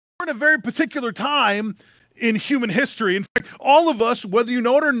we're in a very particular time in human history. In fact, all of us, whether you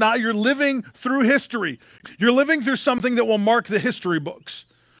know it or not, you're living through history. You're living through something that will mark the history books.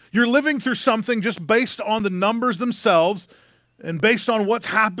 You're living through something just based on the numbers themselves and based on what's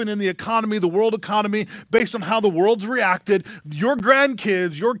happened in the economy, the world economy, based on how the world's reacted. Your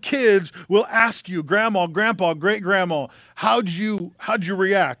grandkids, your kids will ask you, Grandma, Grandpa, Great-Grandma, how'd you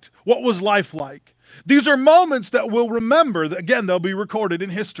react? What was life like? These are moments that we'll remember. Again, they'll be recorded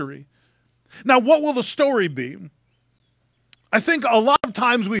in history. Now, what will the story be? I think a lot of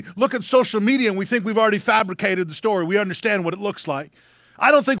times we look at social media and we think we've already fabricated the story. We understand what it looks like.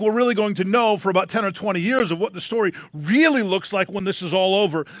 I don't think we're really going to know for about 10 or 20 years of what the story really looks like when this is all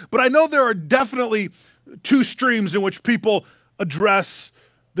over. But I know there are definitely two streams in which people address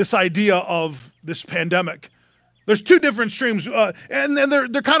this idea of this pandemic. There's two different streams, and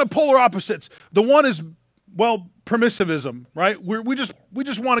they're kind of polar opposites. The one is, well, permissivism, right? We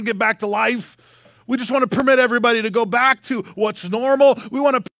just want to get back to life. We just want to permit everybody to go back to what's normal. We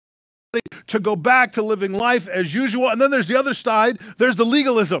want to go back to living life as usual. And then there's the other side. There's the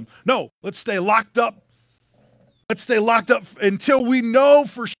legalism. No, let's stay locked up. Let's stay locked up until we know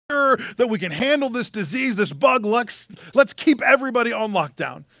for sure that we can handle this disease, this bug. Let's keep everybody on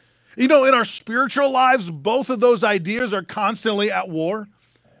lockdown. You know, in our spiritual lives, both of those ideas are constantly at war.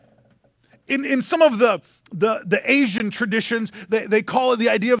 In some of the Asian traditions, they call it the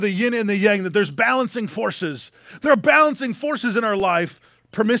idea of the yin and the yang, that there's balancing forces. There are balancing forces in our life,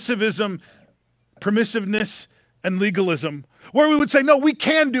 permissivism, permissiveness, and legalism, where we would say, no, we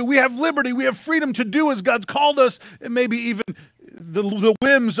have liberty, we have freedom to do as God's called us, and maybe even the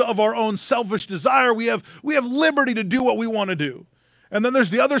whims of our own selfish desire. We have liberty to do what we want to do. And then there's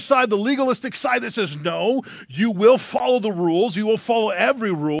the other side, the legalistic side that says, no, you will follow the rules. You will follow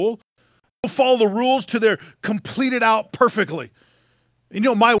every rule. You'll follow the rules to their completed out perfectly. And, you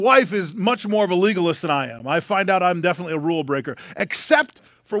know, my wife is much more of a legalist than I am. I find out I'm definitely a rule breaker, except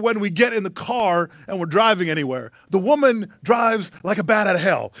for when we get in the car and we're driving anywhere. The woman drives like a bat out of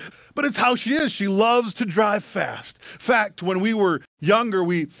hell. But it's how she is. She loves to drive fast. In fact, when we were younger,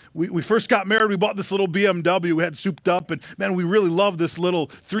 we first got married, we bought this little BMW we had souped up, and man, we really loved this little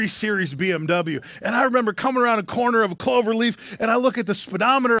 3 Series BMW. And I remember coming around a corner of a Cloverleaf, and I look at the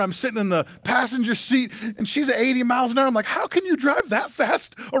speedometer, I'm sitting in the passenger seat, and she's at 80 miles an hour. I'm like, how can you drive that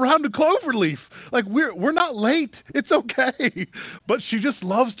fast around a Cloverleaf? Like, we're not late. It's okay. But she just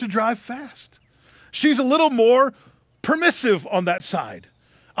loves to drive fast. She's a little more permissive on that side.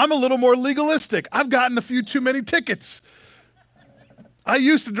 I'm a little more legalistic. I've gotten a few too many tickets. I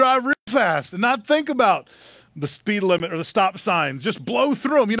used to drive real fast and not think about the speed limit or the stop signs, just blow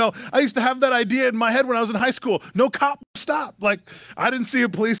through them. You know, I used to have that idea in my head when I was in high school. No cop stop. Like, I didn't see a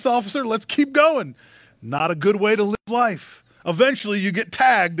police officer. Let's keep going. Not a good way to live life. Eventually, you get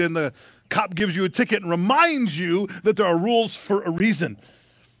tagged and the cop gives you a ticket and reminds you that there are rules for a reason.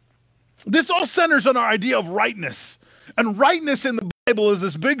 This all centers on our idea of rightness. And rightness in the Bible is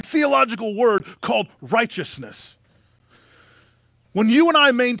this big theological word called righteousness. When you and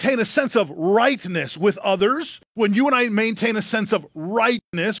I maintain a sense of rightness with others, when you and I maintain a sense of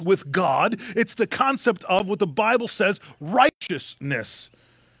rightness with God, it's the concept of what the Bible says, righteousness.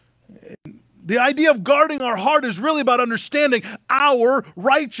 The idea of guarding our heart is really about understanding our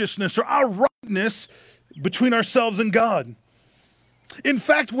righteousness or our rightness between ourselves and God. In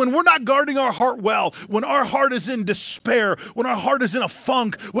fact, when we're not guarding our heart well, when our heart is in despair, when our heart is in a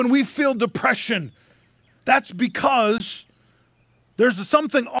funk, when we feel depression, that's because there's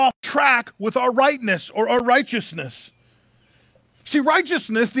something off track with our rightness or our righteousness. See,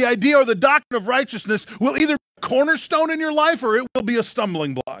 righteousness, the idea or the doctrine of righteousness, will either be a cornerstone in your life or it will be a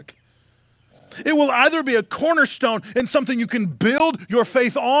stumbling block. It will either be a cornerstone and something you can build your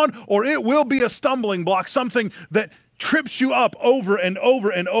faith on, or it will be a stumbling block, something that trips you up over and over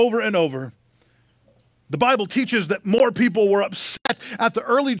and over and over. The Bible teaches that more people were upset at the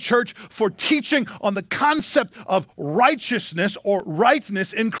early church for teaching on the concept of righteousness or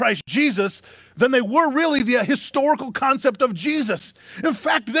rightness in Christ Jesus than they were really the historical concept of Jesus. In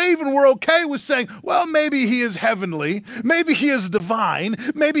fact, they even were okay with saying, well, maybe he is heavenly, maybe he is divine,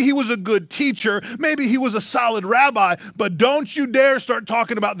 maybe he was a good teacher, maybe he was a solid rabbi, but don't you dare start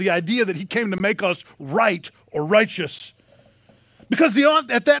talking about the idea that he came to make us right or righteous. Because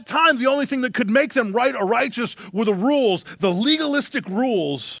at that time, the only thing that could make them right or righteous were the rules, the legalistic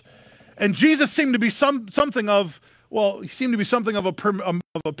rules. And Jesus seemed to be something of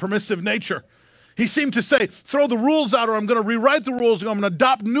a permissive nature. He seemed to say, throw the rules out or I'm going to rewrite the rules. I'm going to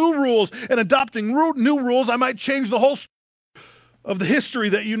adopt new rules. And adopting new rules, I might change the whole of the history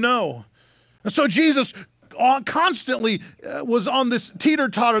that you know. And so Jesus constantly was on this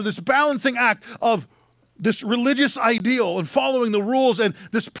teeter-totter, this balancing act of this religious ideal and following the rules and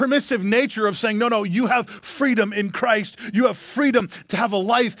this permissive nature of saying, no, you have freedom in Christ. You have freedom to have a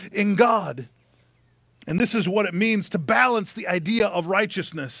life in God. And this is what it means to balance the idea of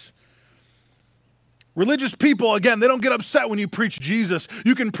righteousness. Religious people, again, they don't get upset when you preach Jesus.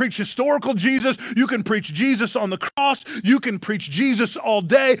 You can preach historical Jesus. You can preach Jesus on the cross. You can preach Jesus all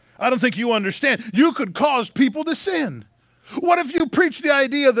day. I don't think you understand. You could cause people to sin. What if you preach the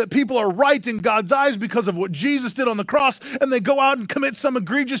idea that people are right in God's eyes because of what Jesus did on the cross and they go out and commit some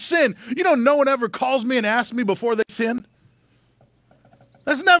egregious sin? You know, no one ever calls me and asks me before they sin.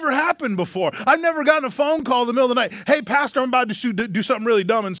 That's never happened before. I've never gotten a phone call in the middle of the night. Hey, Pastor, I'm about to do something really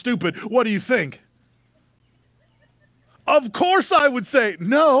dumb and stupid. What do you think? Of course I would say,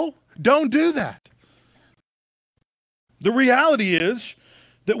 no, don't do that. The reality is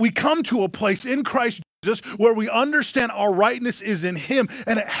that we come to a place in Christ Jesus where we understand our rightness is in Him,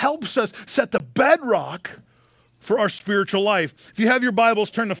 and it helps us set the bedrock for our spiritual life. If you have your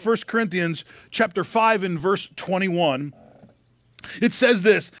Bibles, turn to 1 Corinthians chapter 5 and verse 21. It says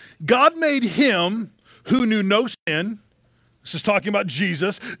this, God made Him who knew no sin. This is talking about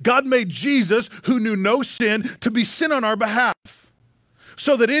Jesus. God made Jesus who knew no sin to be sin on our behalf,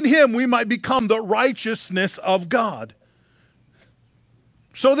 so that in Him we might become the righteousness of God.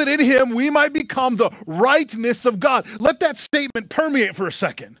 So that in Him we might become the rightness of God. Let that statement permeate for a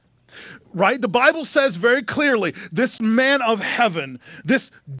second. Right? The Bible says very clearly, this man of heaven,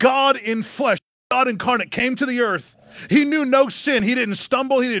 this God in flesh, God incarnate, came to the earth. He knew no sin. He didn't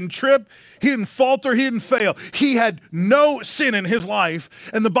stumble. He didn't trip. He didn't falter. He didn't fail. He had no sin in His life.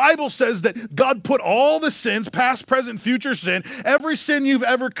 And the Bible says that God put all the sins, past, present, future sin, every sin you've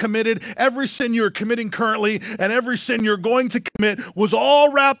ever committed, every sin you're committing currently, and every sin you're going to commit was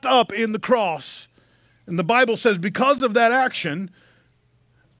all wrapped up in the cross. And the Bible says because of that action,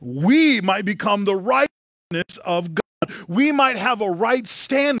 we might become the righteousness of God. We might have a right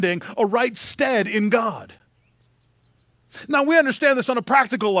standing, a right stead in God. Now, we understand this on a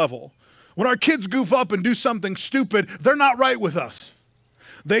practical level. When our kids goof up and do something stupid, they're not right with us.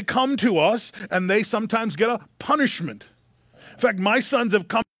 They come to us, and they sometimes get a punishment. In fact, my sons have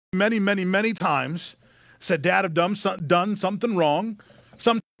come many times, said, Dad, I've done something wrong.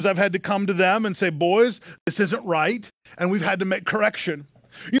 Sometimes I've had to come to them and say, boys, this isn't right, and we've had to make correction.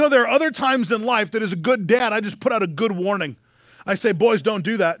 You know, there are other times in life that as a good dad, I just put out a good warning. I say, boys, don't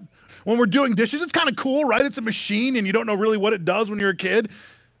do that. When we're doing dishes, it's kind of cool, right? It's a machine, and you don't know really what it does when you're a kid.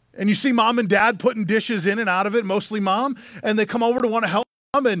 And you see mom and dad putting dishes in and out of it, mostly mom, and they come over to want to help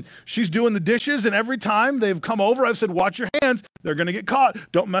mom, and she's doing the dishes, and every time they've come over, I've said, watch your hands. They're going to get caught.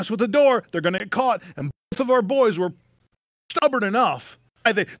 Don't mess with the door. They're going to get caught. And both of our boys were stubborn enough.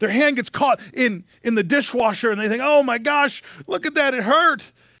 Their hand gets caught in the dishwasher, and they think, oh my gosh, look at that, it hurt.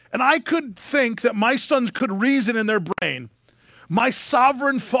 And I could think that my sons could reason in their brain. My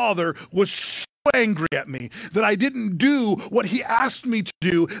sovereign Father was so angry at me that I didn't do what He asked me to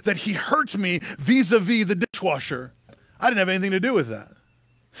do, that He hurt me vis-a-vis the dishwasher. I didn't have anything to do with that.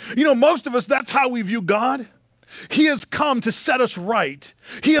 You know, most of us, that's how we view God. He has come to set us right.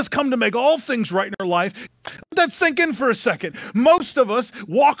 He has come to make all things right in our life. Let that sink in for a second. Most of us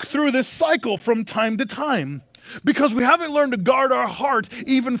walk through this cycle from time to time because we haven't learned to guard our heart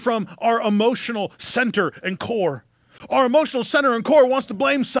even from our emotional center and core. Our emotional center and core wants to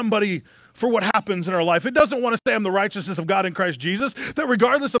blame somebody for what happens in our life. It doesn't want to say I'm the righteousness of God in Christ Jesus, that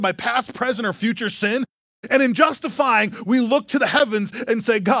regardless of my past, present, or future sin, and in justifying, we look to the heavens and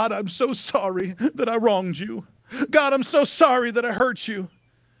say, God, I'm so sorry that I wronged you. God, I'm so sorry that I hurt you.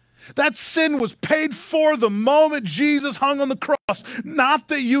 That sin was paid for the moment Jesus hung on the cross. Not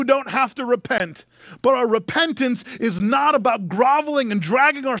that you don't have to repent, but our repentance is not about groveling and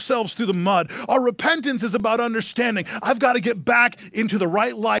dragging ourselves through the mud. Our repentance is about understanding I've got to get back into the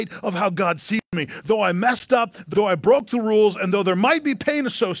right light of how God sees me. Though I messed up, though I broke the rules, and though there might be pain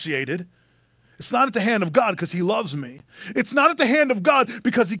associated, it's not at the hand of God because He loves me. It's not at the hand of God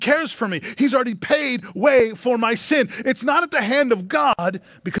because He cares for me. He's already paid way for my sin. It's not at the hand of God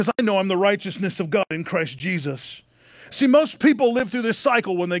because I know I'm the righteousness of God in Christ Jesus. See, most people live through this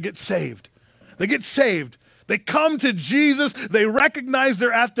cycle when they get saved. They get saved. They come to Jesus. They recognize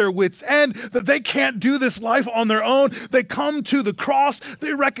they're at their wits' end, that they can't do this life on their own. They come to the cross.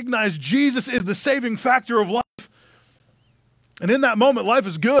 They recognize Jesus is the saving factor of life. And in that moment, life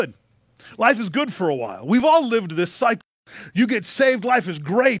is good. Life is good for a while. We've all lived this cycle. You get saved, life is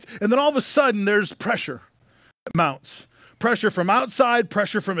great, and then all of a sudden there's pressure that mounts. Pressure from outside,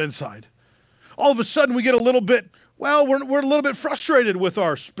 pressure from inside. All of a sudden we get a little bit, we're a little bit frustrated with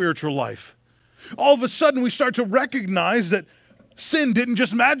our spiritual life. All of a sudden, we start to recognize that sin didn't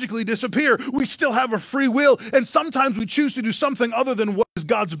just magically disappear. We still have a free will, and sometimes we choose to do something other than what is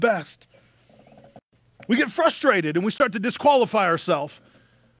God's best. We get frustrated and we start to disqualify ourselves.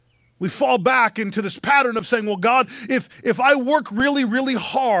 We fall back into this pattern of saying, well, God, if I work really, really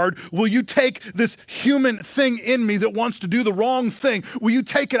hard, will you take this human thing in me that wants to do the wrong thing? Will you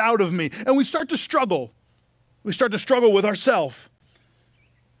take it out of me? And we start to struggle. We start to struggle with ourselves.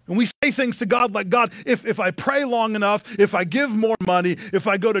 And we say things to God like, God, if I pray long enough, if I give more money, if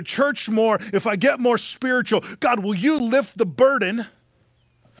I go to church more, if I get more spiritual, God, will you lift the burden?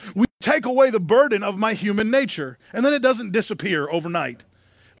 We take away the burden of my human nature. And then it doesn't disappear overnight.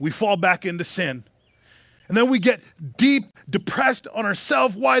 We fall back into sin. And then we get deep, depressed on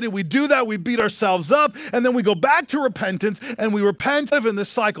ourselves. Why did we do that? We beat ourselves up. And then we go back to repentance and we repent, live in this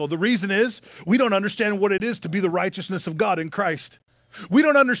cycle. The reason is we don't understand what it is to be the righteousness of God in Christ. We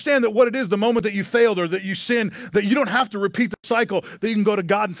don't understand that what it is the moment that you failed or that you sin, that you don't have to repeat the cycle, that you can go to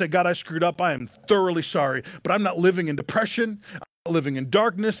God and say, God, I screwed up. I am thoroughly sorry, but I'm not living in depression. Living in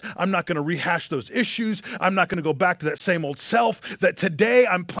darkness. I'm not going to rehash those issues. I'm not going to go back to that same old self. That today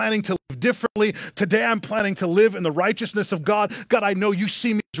I'm planning to live differently. Today I'm planning to live in the righteousness of God. God, I know you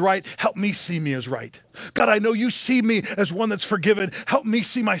see me as right. Help me see me as right. God, I know you see me as one that's forgiven. Help me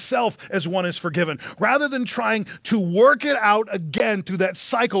see myself as one is forgiven. Rather than trying to work it out again through that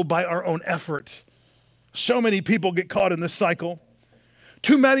cycle by our own effort. So many people get caught in this cycle.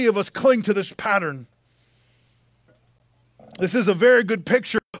 Too many of us cling to this pattern. This is a very good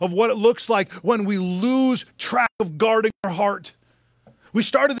picture of what it looks like when we lose track of guarding our heart. We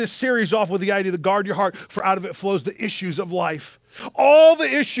started this series off with the idea to guard your heart, for out of it flows the issues of life. All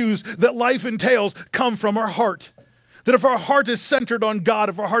the issues that life entails come from our heart. That if our heart is centered on God,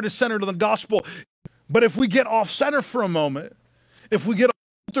 if our heart is centered on the gospel, but if we get off center for a moment, if we get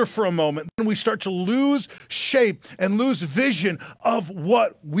off center for a moment, then we start to lose shape and lose vision of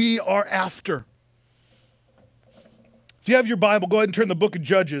what we are after. If you have your Bible, go ahead and turn to the book of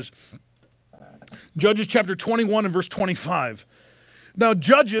Judges. Judges chapter 21 and verse 25. Now,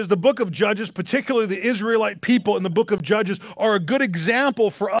 Judges, the book of Judges, particularly the Israelite people in the book of Judges, are a good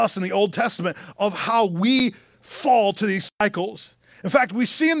example for us in the Old Testament of how we fall to these cycles. In fact, we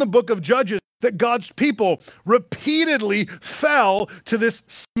see in the book of Judges that God's people repeatedly fell to this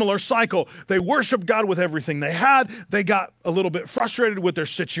similar cycle. They worshiped God with everything they had. They got a little bit frustrated with their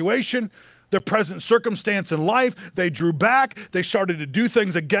situation, their present circumstance in life. They drew back. They started to do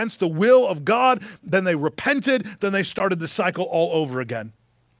things against the will of God. Then they repented. Then they started the cycle all over again.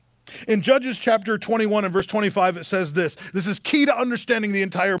 In Judges chapter 21 and verse 25, it says this. This is key to understanding the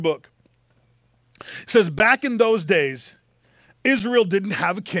entire book. It says, back in those days, Israel didn't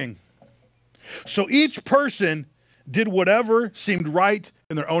have a king. So each person did whatever seemed right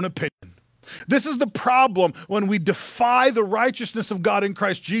in their own opinion. This is the problem when we defy the righteousness of God in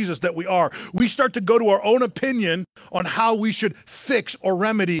Christ Jesus that we are. We start to go to our own opinion on how we should fix or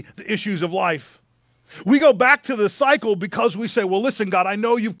remedy the issues of life. We go back to the cycle because we say, well, listen, God, I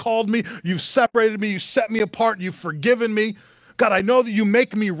know you've called me, you've separated me, you set me apart, you've forgiven me. God, I know that you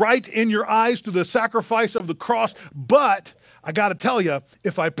make me right in your eyes through the sacrifice of the cross, but I got to tell you,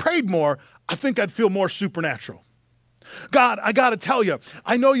 if I prayed more, I think I'd feel more supernatural. God, I got to tell you,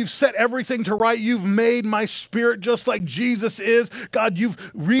 I know you've set everything to right. You've made my spirit just like Jesus is. God, you've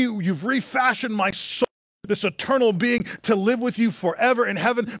refashioned my soul, this eternal being, to live with you forever in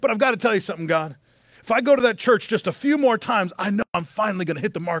heaven. But I've got to tell you something, God. If I go to that church just a few more times, I know I'm finally going to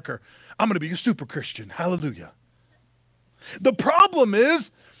hit the marker. I'm going to be a super Christian. Hallelujah. The problem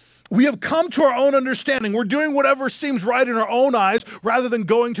is, we have come to our own understanding. We're doing whatever seems right in our own eyes rather than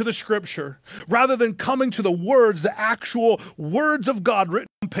going to the scripture, rather than coming to the words, the actual words of God written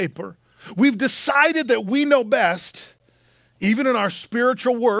on paper. We've decided that we know best, even in our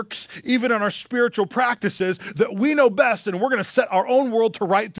spiritual works, even in our spiritual practices, that we know best, and we're going to set our own world to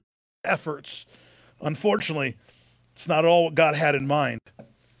right through efforts. Unfortunately, it's not all what God had in mind.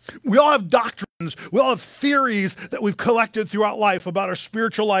 We all have doctrines, we all have theories that we've collected throughout life about our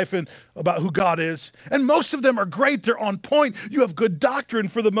spiritual life and about who God is. And most of them are great, they're on point. You have good doctrine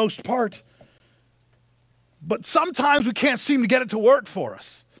for the most part. But sometimes we can't seem to get it to work for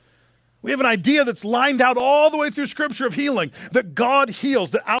us. We have an idea that's lined out all the way through Scripture of healing, that God heals,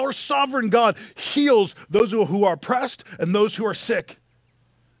 that our sovereign God heals those who are oppressed and those who are sick.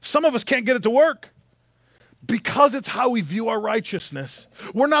 Some of us can't get it to work. Because it's how we view our righteousness.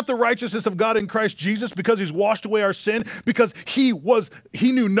 We're not the righteousness of God in Christ Jesus because he's washed away our sin, because he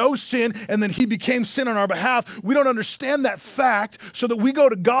knew no sin and then he became sin on our behalf. We don't understand that fact, so that we go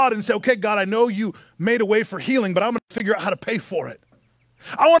to God and say, okay, God, I know you made a way for healing, but I'm going to figure out how to pay for it.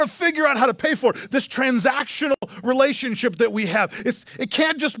 I want to figure out how to pay for it. This transactional relationship that we have. It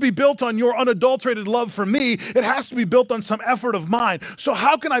can't just be built on your unadulterated love for me. It has to be built on some effort of mine. So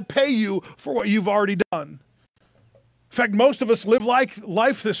how can I pay you for what you've already done? In fact, most of us live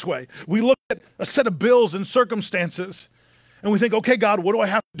life this way. We look at a set of bills and circumstances, and we think, okay, God, what do I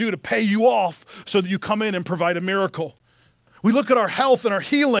have to do to pay you off so that you come in and provide a miracle? We look at our health and our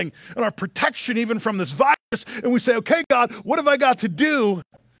healing and our protection even from this virus, and we say, okay, God, what have I got to do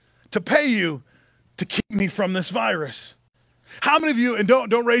to pay you to keep me from this virus? How many of you, and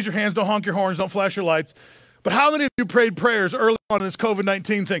don't raise your hands, don't honk your horns, don't flash your lights, but how many of you prayed prayers early on in this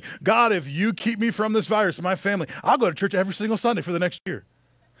COVID-19 thing? God, if you keep me from this virus and my family, I'll go to church every single Sunday for the next year.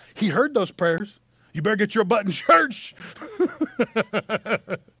 He heard those prayers. You better get your butt in church.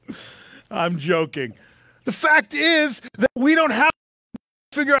 I'm joking. The fact is that we don't have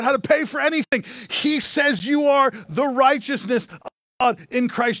to figure out how to pay for anything. He says you are the righteousness of God in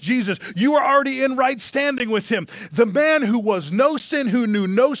Christ Jesus. You are already in right standing with him. The man who was no sin, who knew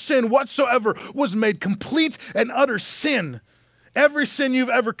no sin whatsoever, was made complete and utter sin. Every sin you've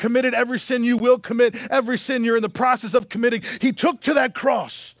ever committed, every sin you will commit, every sin you're in the process of committing, he took to that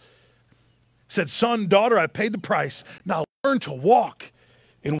cross. Said, son, daughter, I paid the price. Now learn to walk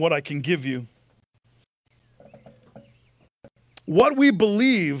in what I can give you. What we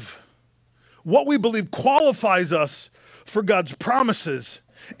believe qualifies us for God's promises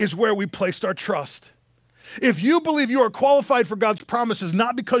is where we placed our trust. If you believe you are qualified for God's promises,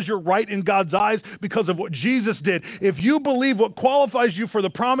 not because you're right in God's eyes, because of what Jesus did, if you believe what qualifies you for the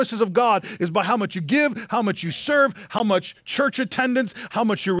promises of God is by how much you give, how much you serve, how much church attendance, how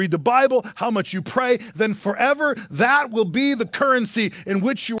much you read the Bible, how much you pray, then forever that will be the currency in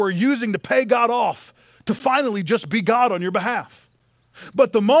which you are using to pay God off, to finally just be God on your behalf.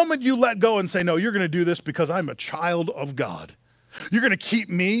 But the moment you let go and say, no, you're going to do this because I'm a child of God. You're going to keep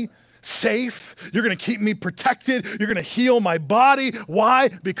me safe. You're going to keep me protected. You're going to heal my body. Why?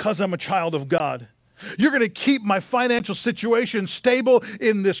 Because I'm a child of God. You're going to keep my financial situation stable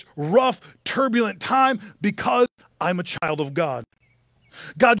in this rough, turbulent time because I'm a child of God.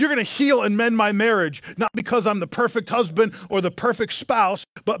 God, you're going to heal and mend my marriage, not because I'm the perfect husband or the perfect spouse,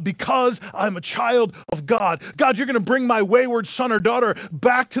 but because I'm a child of God. God, you're going to bring my wayward son or daughter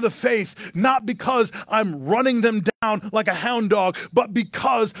back to the faith, not because I'm running them down like a hound dog, but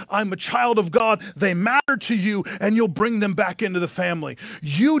because I'm a child of God. They matter to you, and you'll bring them back into the family.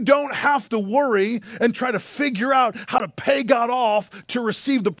 You don't have to worry and try to figure out how to pay God off to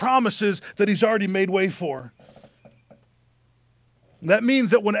receive the promises that he's already made way for. That means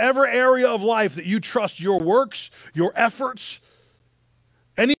that whatever area of life that you trust your works, your efforts,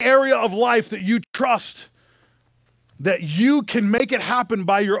 any area of life that you trust that you can make it happen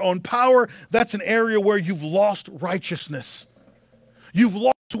by your own power, that's an area where you've lost righteousness. You've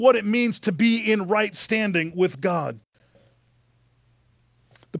lost what it means to be in right standing with God.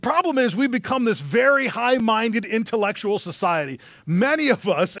 The problem is we become this very high-minded intellectual society. Many of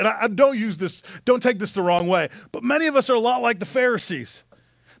us, and I don't take this the wrong way, but many of us are a lot like the Pharisees.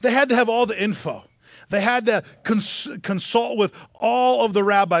 They had to have all the info. They had to consult with all of the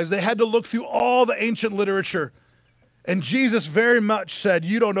rabbis. They had to look through all the ancient literature. And Jesus very much said,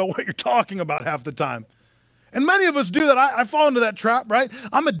 you don't know what you're talking about half the time. And many of us do that. I fall into that trap, right?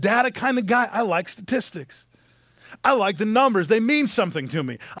 I'm a data kind of guy. I like statistics. I like the numbers. They mean something to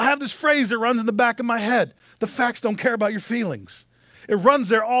me. I have this phrase that runs in the back of my head. The facts don't care about your feelings. It runs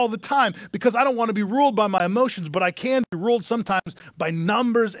there all the time because I don't want to be ruled by my emotions, but I can be ruled sometimes by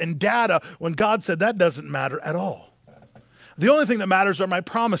numbers and data when God said that doesn't matter at all. The only thing that matters are my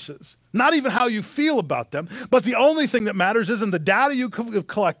promises. Not even how you feel about them, but the only thing that matters isn't the data you have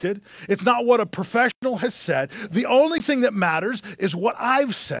collected. It's not what a professional has said. The only thing that matters is what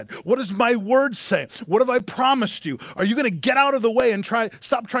I've said. What does my word say? What have I promised you? Are you going to get out of the way and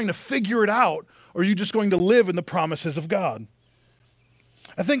stop trying to figure it out? Or are you just going to live in the promises of God?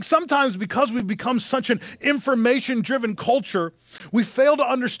 I think sometimes because we've become such an information-driven culture, we fail to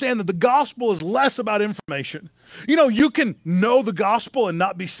understand that the gospel is less about information. You know, you can know the gospel and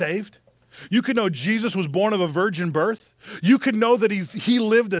not be saved. You can know Jesus was born of a virgin birth. You can know that he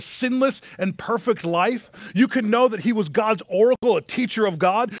lived a sinless and perfect life. You can know that he was God's oracle, a teacher of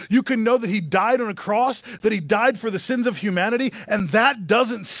God. You can know that he died on a cross, that he died for the sins of humanity, and that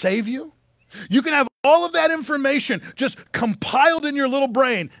doesn't save you. You can have all of that information just compiled in your little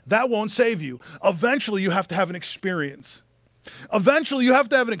brain. That won't save you. Eventually, you have to have an experience. Eventually, you have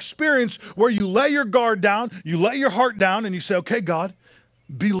to have an experience where you let your guard down, you let your heart down, and you say, okay, God,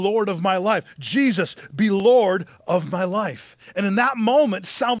 be Lord of my life. Jesus, be Lord of my life. And in that moment,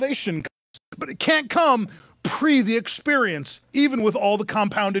 salvation comes. But it can't come the experience, even with all the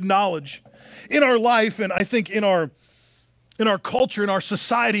compounded knowledge. In our life, and I think in our culture, in our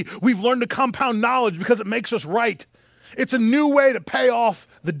society, we've learned to compound knowledge because it makes us right. It's a new way to pay off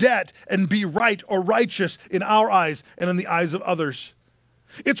the debt and be right or righteous in our eyes and in the eyes of others.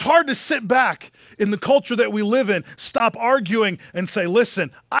 It's hard to sit back in the culture that we live in, stop arguing and say,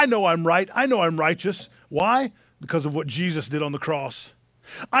 listen, I know I'm right. I know I'm righteous. Why? Because of what Jesus did on the cross.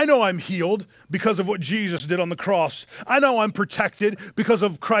 I know I'm healed because of what Jesus did on the cross. I know I'm protected because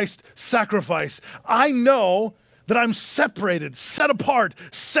of Christ's sacrifice. I know that I'm separated, set apart,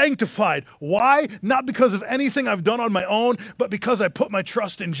 sanctified. Why? Not because of anything I've done on my own, but because I put my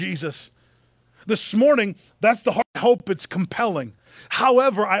trust in Jesus. This morning, that's the heart. I hope it's compelling.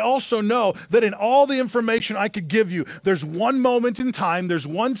 However, I also know that in all the information I could give you, there's one moment in time, there's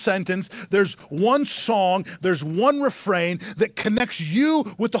one sentence, there's one song, there's one refrain that connects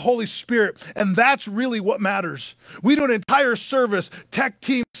you with the Holy Spirit, and that's really what matters. We do an entire service, tech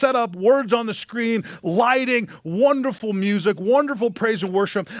team set up, words on the screen, lighting, wonderful music, wonderful praise and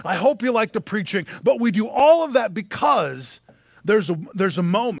worship. I hope you like the preaching, but we do all of that because there's a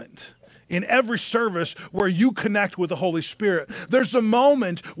moment in every service where you connect with the Holy Spirit. There's a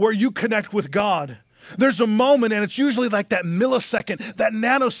moment where you connect with God. There's a moment, and it's usually like that millisecond, that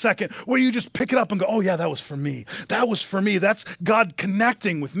nanosecond, where you just pick it up and go, oh yeah, that was for me. That was for me. That's God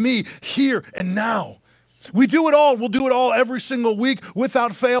connecting with me here and now. We do it all. We'll do it all every single week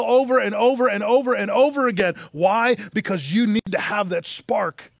without fail, over and over and over and over again. Why? Because you need to have that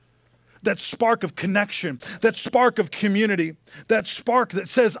spark of connection, that spark of community, that spark that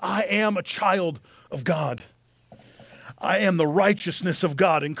says, I am a child of God. I am the righteousness of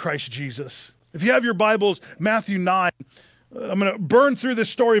God in Christ Jesus. If you have your Bibles, Matthew 9, I'm going to burn through this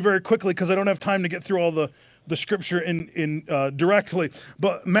story very quickly because I don't have time to get through all the scripture in directly.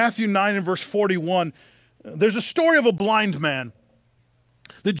 But Matthew 9 and verse 41, there's a story of a blind man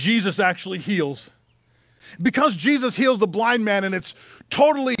that Jesus actually heals. Because Jesus heals the blind man, and it's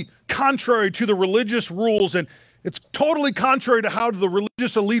totally contrary to the religious rules, and it's totally contrary to how the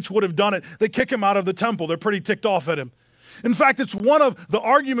religious elites would have done it. They kick him out of the temple. They're pretty ticked off at him. In fact, it's one of the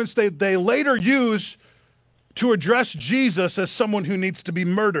arguments they later use to address Jesus as someone who needs to be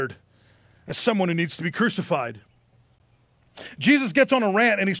murdered, as someone who needs to be crucified. Jesus gets on a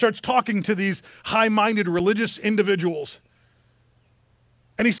rant and he starts talking to these high-minded religious individuals.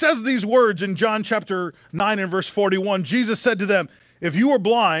 And he says these words in John chapter 9 and verse 41. Jesus said to them, if you were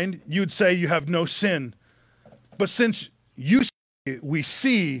blind, you'd say you have no sin. But since we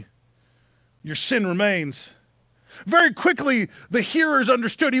see, your sin remains. Very quickly, the hearers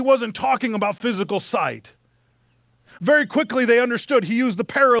understood he wasn't talking about physical sight. Very quickly, they understood he used the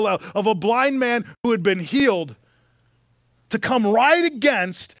parallel of a blind man who had been healed to come right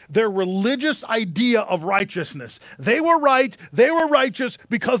against their religious idea of righteousness. They were right, they were righteous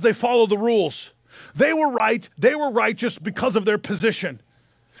because they followed the rules. They were right, they were righteous because of their position.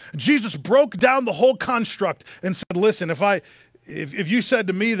 Jesus broke down the whole construct and said, listen, if you said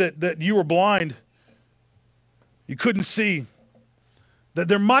to me that you were blind, you couldn't see, that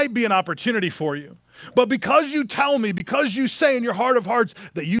there might be an opportunity for you. But because you tell me, because you say in your heart of hearts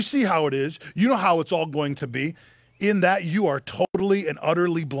that you see how it is, you know how it's all going to be, in that you are totally and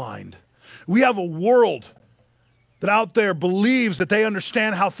utterly blind. We have a world that out there believes that they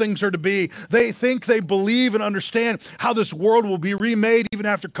understand how things are to be. They think they believe and understand how this world will be remade even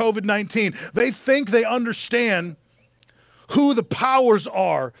after COVID-19. They think they understand who the powers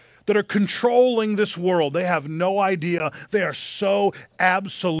are that are controlling this world. They have no idea. They are so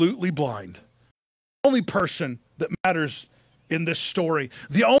absolutely blind. The only person that matters in this story,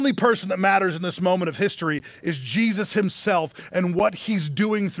 the only person that matters in this moment of history is Jesus himself and what he's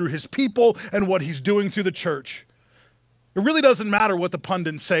doing through his people and what he's doing through the church. It really doesn't matter what the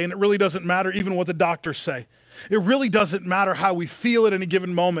pundits say, and it really doesn't matter even what the doctors say. It really doesn't matter how we feel at any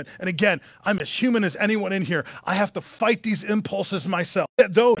given moment. And again, I'm as human as anyone in here. I have to fight these impulses myself.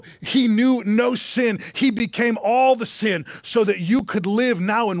 Though he knew no sin, he became all the sin so that you could live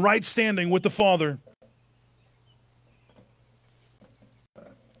now in right standing with the Father.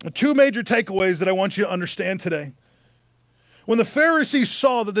 Two major takeaways that I want you to understand today. When the Pharisees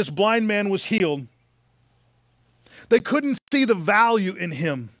saw that this blind man was healed, they couldn't see the value in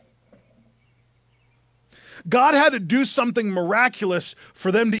him. God had to do something miraculous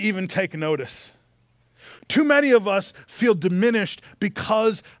for them to even take notice. Too many of us feel diminished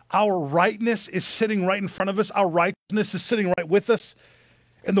because our rightness is sitting right in front of us. Our righteousness is sitting right with us.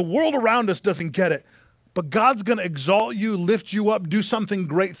 And the world around us doesn't get it. But God's going to exalt you, lift you up, do something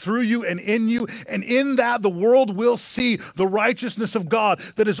great through you and in you. And in that, the world will see the righteousness of God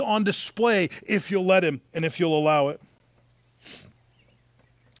that is on display if you'll let him and if you'll allow it.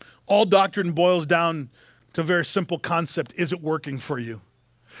 All doctrine boils down to a very simple concept. Is it working for you?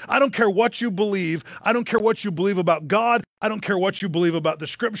 I don't care what you believe. I don't care what you believe about God. I don't care what you believe about the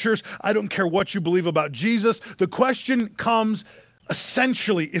scriptures. I don't care what you believe about Jesus. The question comes,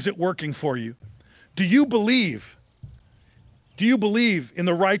 essentially, is it working for you? Do you believe? Do you believe in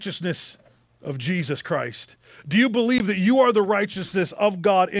the righteousness of Jesus Christ? Do you believe that you are the righteousness of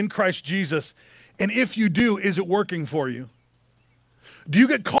God in Christ Jesus? And if you do, is it working for you? Do you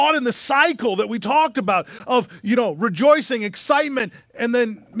get caught in the cycle that we talked about of, rejoicing, excitement, and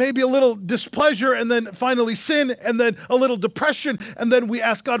then maybe a little displeasure, and then finally sin, and then a little depression, and then we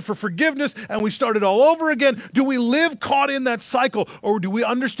ask God for forgiveness, and we start it all over again? Do we live caught in that cycle, or do we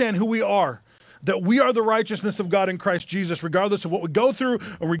understand who we are? That we are the righteousness of God in Christ Jesus, regardless of what we go through,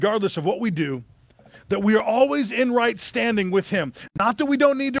 and regardless of what we do. That we are always in right standing with him. Not that we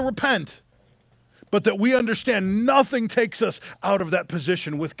don't need to repent, but that we understand nothing takes us out of that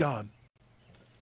position with God.